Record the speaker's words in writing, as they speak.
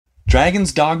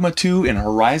Dragon's Dogma 2 and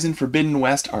Horizon Forbidden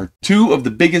West are two of the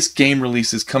biggest game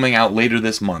releases coming out later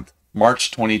this month,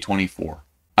 March 2024.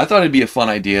 I thought it'd be a fun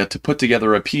idea to put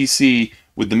together a PC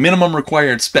with the minimum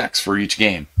required specs for each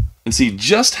game, and see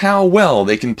just how well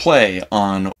they can play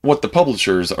on what the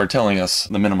publishers are telling us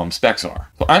the minimum specs are.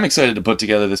 So I'm excited to put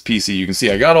together this PC. You can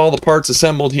see I got all the parts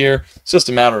assembled here. It's just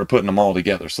a matter of putting them all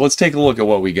together. So let's take a look at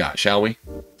what we got, shall we?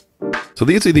 So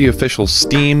these are the official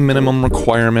Steam minimum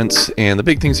requirements, and the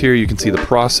big things here, you can see the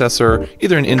processor,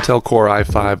 either an Intel Core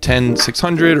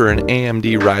i5-10600 or an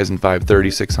AMD Ryzen 5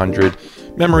 3600,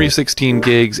 memory 16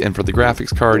 gigs, and for the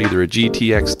graphics card, either a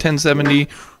GTX 1070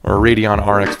 or a Radeon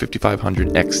RX 5500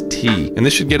 XT. And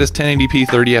this should get us 1080p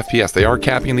 30 FPS. They are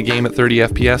capping the game at 30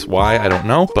 FPS. Why? I don't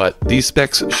know, but these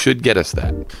specs should get us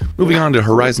that. Moving on to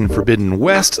Horizon Forbidden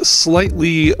West,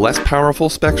 slightly less powerful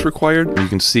specs required. You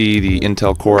can see the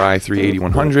Intel Core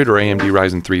i3-8100 or AMD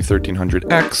Ryzen 3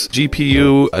 1300X,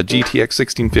 GPU, a GTX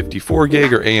 1654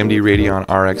 gig or AMD Radeon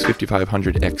RX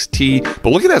 5500 XT. But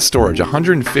look at that storage,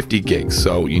 150 gigs.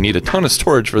 So you need a ton of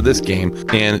storage for this game.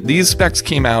 And these specs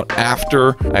came out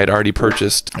after I had already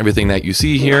purchased everything that you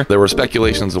see here. There were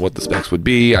speculations of what the specs would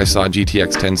be. I saw GTX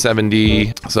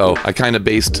 1070, so I kind of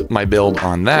based my build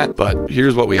on that, but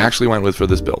here's what we actually went with for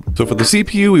this build. So for the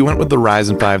CPU, we went with the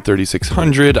Ryzen 5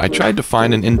 3600. I tried to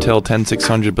find an Intel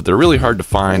 10600, but they're really hard to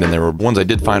find, and there were ones I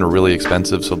did find were really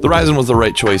expensive, so the Ryzen was the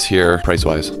right choice here,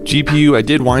 price-wise. GPU, I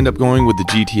did wind up going with the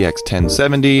GTX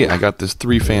 1070. I got this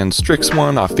 3-fan Strix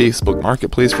one off Facebook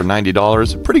Marketplace for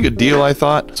 $90. Pretty good deal, I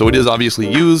thought. So it is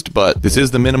obviously used, but this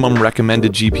is the minimum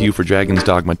recommended GPU for Dragon's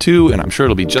Dogma 2, and I'm sure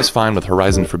it'll be just fine with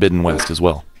Horizon Forbidden West as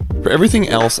well. For everything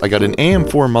else, I got an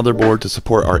AM4 motherboard to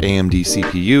support our AMD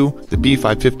CPU, the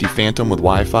B550 Phantom with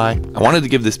Wi-Fi. I wanted to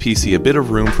give this PC a bit of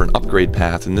room for an upgrade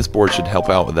path, and this board should help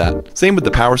out with that. Same with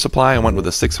the power supply, I went with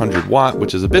a 600 watt,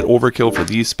 which is a bit overkill for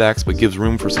these specs, but gives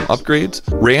room for some upgrades.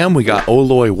 RAM, we got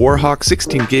Oloy Warhawk,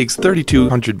 16 gigs,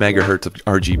 3200 megahertz of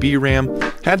RGB RAM.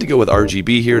 Had to go with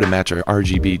RGB here to match our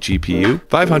RGB GPU.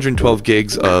 512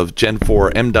 gigs of Gen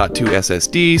 4 M.2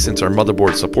 SSD, since our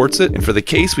motherboard supports it. And for the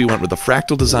case, we went with the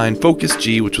Fractal Design Focus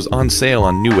G, which was on sale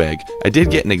on Newegg. I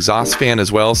did get an exhaust fan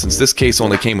as well, since this case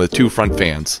only came with 2 front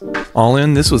fans. All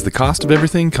in, this was the cost of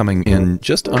everything, coming in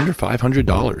just under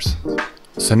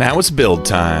 $500. So now it's build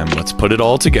time. Let's put it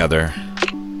all together.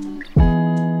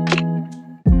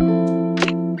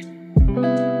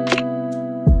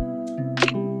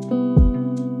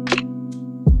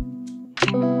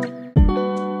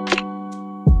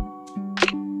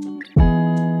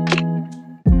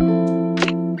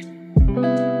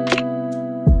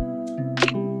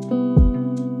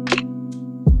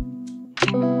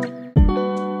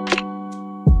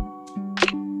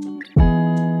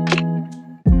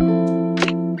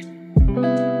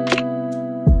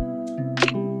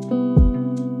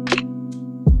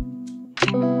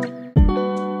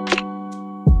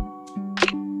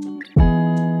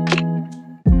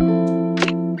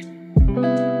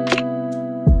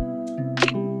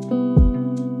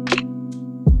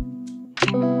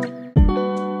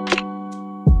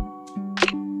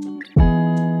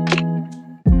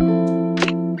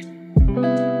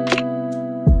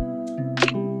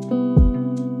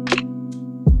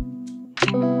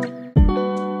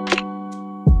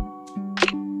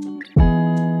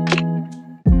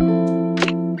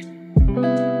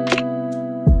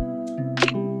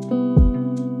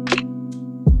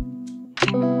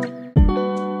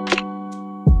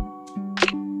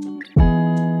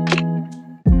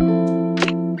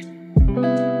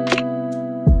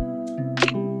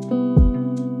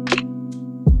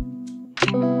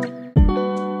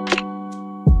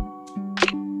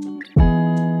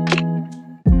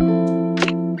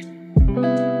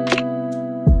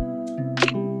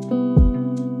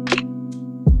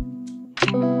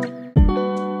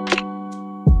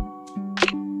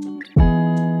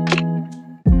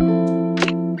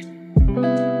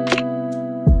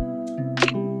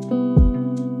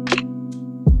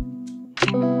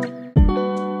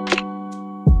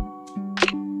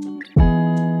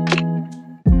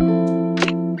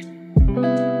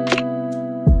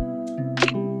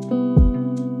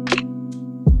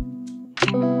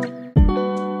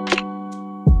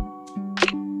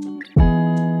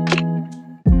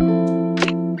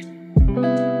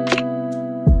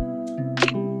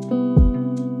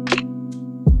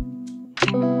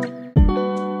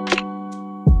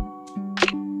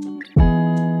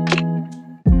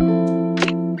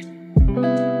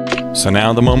 So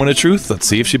now the moment of truth. Let's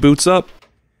see if she boots up.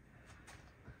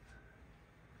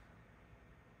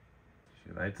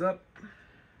 She lights up.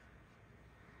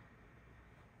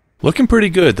 Looking pretty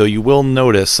good, though you will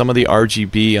notice some of the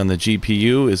RGB on the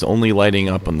GPU is only lighting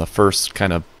up on the first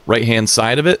kind of right-hand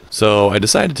side of it, so I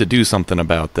decided to do something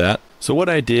about that. So what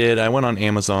I did, I went on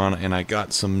Amazon and I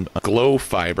got some glow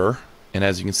fiber. And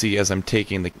as you can see, as I'm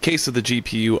taking the case of the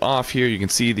GPU off here, you can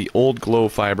see the old glow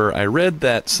fiber. I read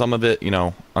that some of it, you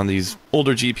know, on these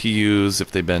older GPUs, if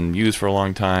they've been used for a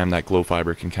long time, that glow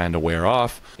fiber can kind of wear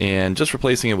off. And just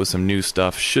replacing it with some new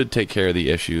stuff should take care of the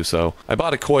issue. So I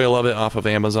bought a coil of it off of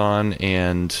Amazon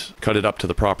and cut it up to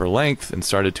the proper length and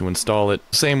started to install it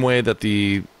the same way that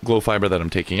the glow fiber that I'm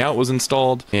taking out was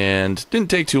installed. And didn't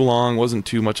take too long, wasn't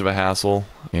too much of a hassle.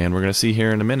 And we're going to see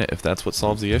here in a minute if that's what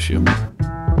solves the issue.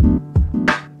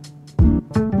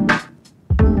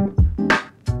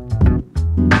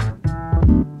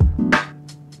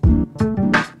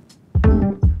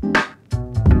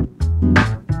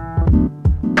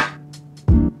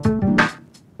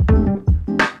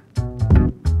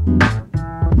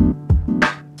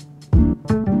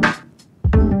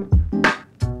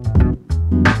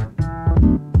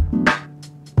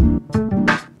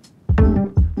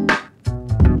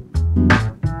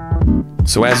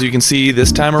 So as you can see, this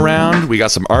time around, we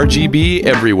got some RGB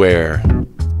everywhere.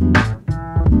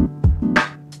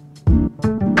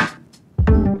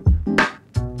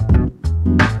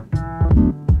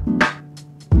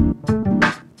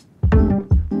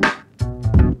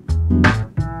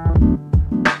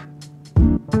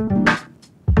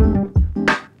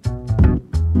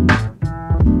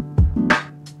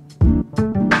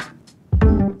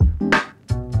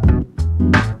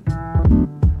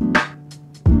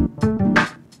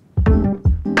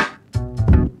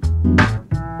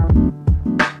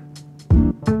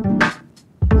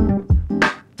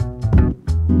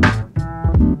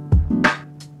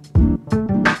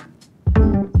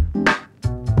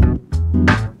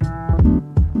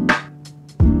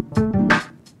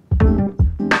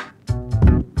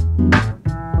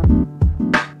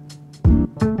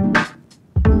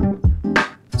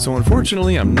 So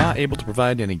unfortunately, I'm not able to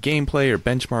provide any gameplay or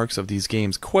benchmarks of these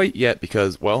games quite yet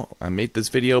because, well, I made this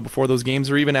video before those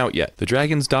games are even out yet. The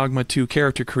Dragon's Dogma 2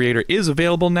 character creator is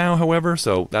available now, however,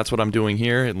 so that's what I'm doing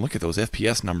here, and look at those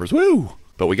FPS numbers, woo!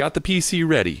 But we got the PC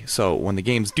ready, so when the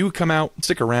games do come out,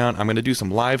 stick around. I'm going to do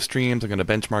some live streams. I'm going to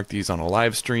benchmark these on a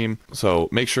live stream, so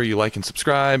make sure you like and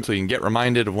subscribe so you can get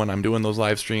reminded of when I'm doing those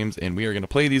live streams, and we are going to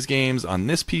play these games on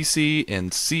this PC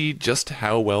and see just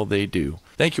how well they do.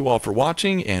 Thank you all for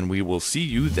watching, and we will see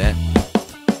you then.